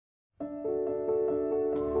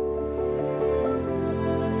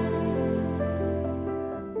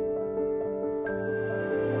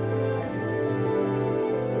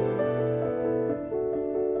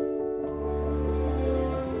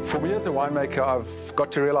For me as a winemaker, I've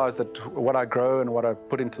got to realize that what I grow and what I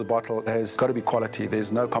put into the bottle has got to be quality.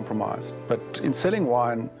 There's no compromise. But in selling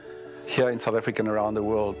wine here in South Africa and around the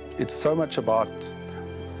world, it's so much about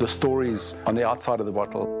the stories on the outside of the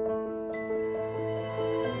bottle.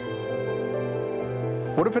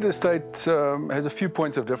 Waterford Estate has a few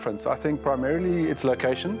points of difference. I think primarily its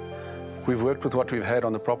location. We've worked with what we've had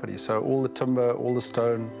on the property, so all the timber, all the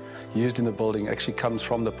stone used in the building actually comes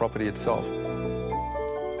from the property itself.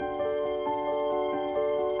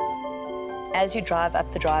 As you drive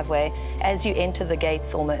up the driveway, as you enter the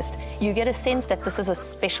gates almost, you get a sense that this is a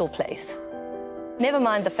special place. Never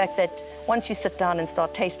mind the fact that once you sit down and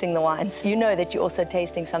start tasting the wines, you know that you're also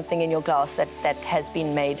tasting something in your glass that has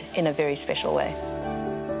been made in a very special way.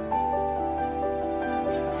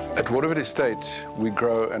 At Waterford Estate, we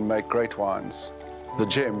grow and make great wines. The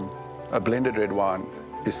gem, a blended red wine,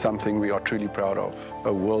 is something we are truly proud of,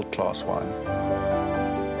 a world-class wine.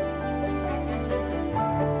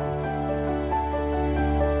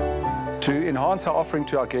 To enhance our offering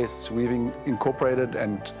to our guests, we've incorporated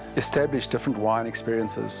and established different wine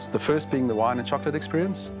experiences. The first being the wine and chocolate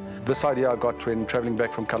experience. This idea I got when traveling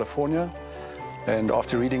back from California, and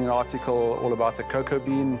after reading an article all about the cocoa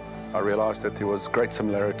bean, I realized that there was great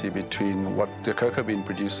similarity between what the cocoa bean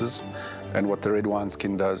produces and what the red wine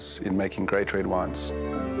skin does in making great red wines.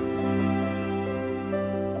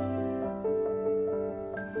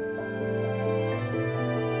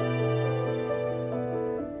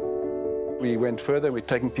 We went further, we're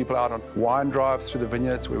taking people out on wine drives through the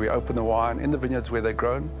vineyards where we open the wine in the vineyards where they're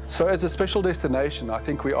grown. So as a special destination, I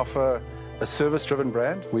think we offer a service-driven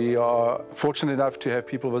brand. We are fortunate enough to have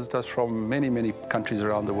people visit us from many, many countries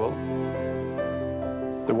around the world.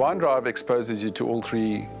 The wine drive exposes you to all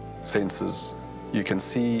three senses. You can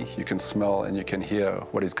see, you can smell, and you can hear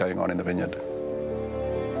what is going on in the vineyard.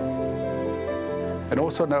 And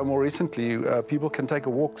also now more recently, people can take a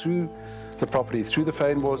walk through the property, through the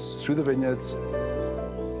fynbos, through the vineyards.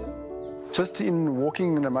 Just in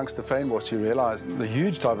walking in amongst the fynbos, you realize the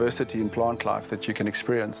huge diversity in plant life that you can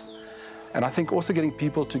experience. And I think also getting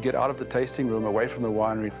people to get out of the tasting room, away from the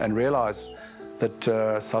winery, and realize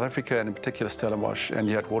that South Africa, and in particular Stellenbosch and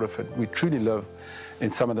here at Waterford, we truly live in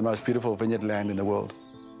some of the most beautiful vineyard land in the world.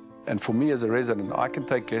 And for me as a resident, I can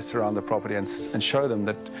take guests around the property and show them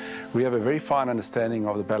that we have a very fine understanding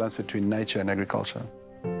of the balance between nature and agriculture.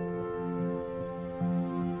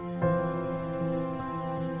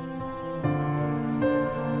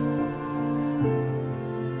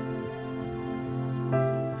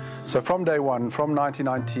 So from day one, from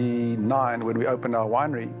 1999, when we opened our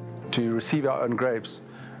winery to receive our own grapes,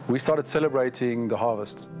 we started celebrating the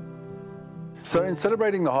harvest. So in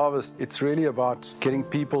celebrating the harvest, it's really about getting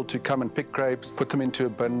people to come and pick grapes, put them into a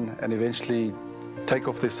bin, and eventually take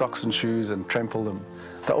off their socks and shoes and trample them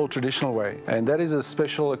the old traditional way. And that is a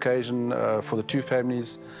special occasion for the two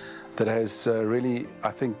families that has really,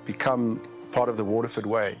 I think, become part of the Waterford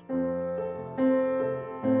way.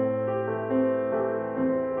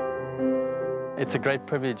 It's a great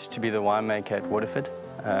privilege to be the winemaker at Waterford.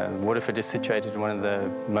 Waterford is situated in one of the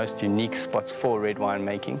most unique spots for red wine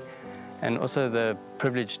making, and also the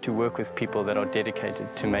privilege to work with people that are dedicated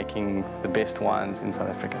to making the best wines in South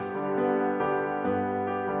Africa.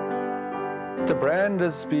 The brand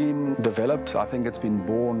has been developed, I think it's been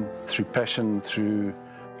born through passion, through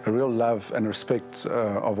a real love and respect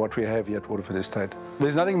of what we have here at Waterford Estate.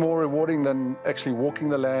 There's nothing more rewarding than actually walking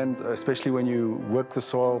the land, especially when you work the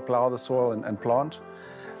soil, plough the soil and plant,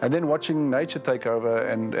 and then watching nature take over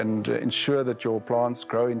and ensure that your plants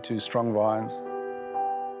grow into strong vines.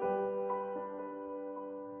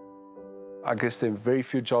 I guess there are very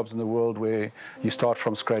few jobs in the world where you start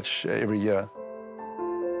from scratch every year.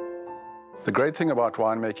 The great thing about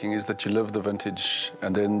winemaking is that you live the vintage,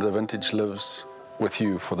 and then the vintage lives with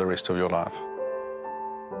you for the rest of your life.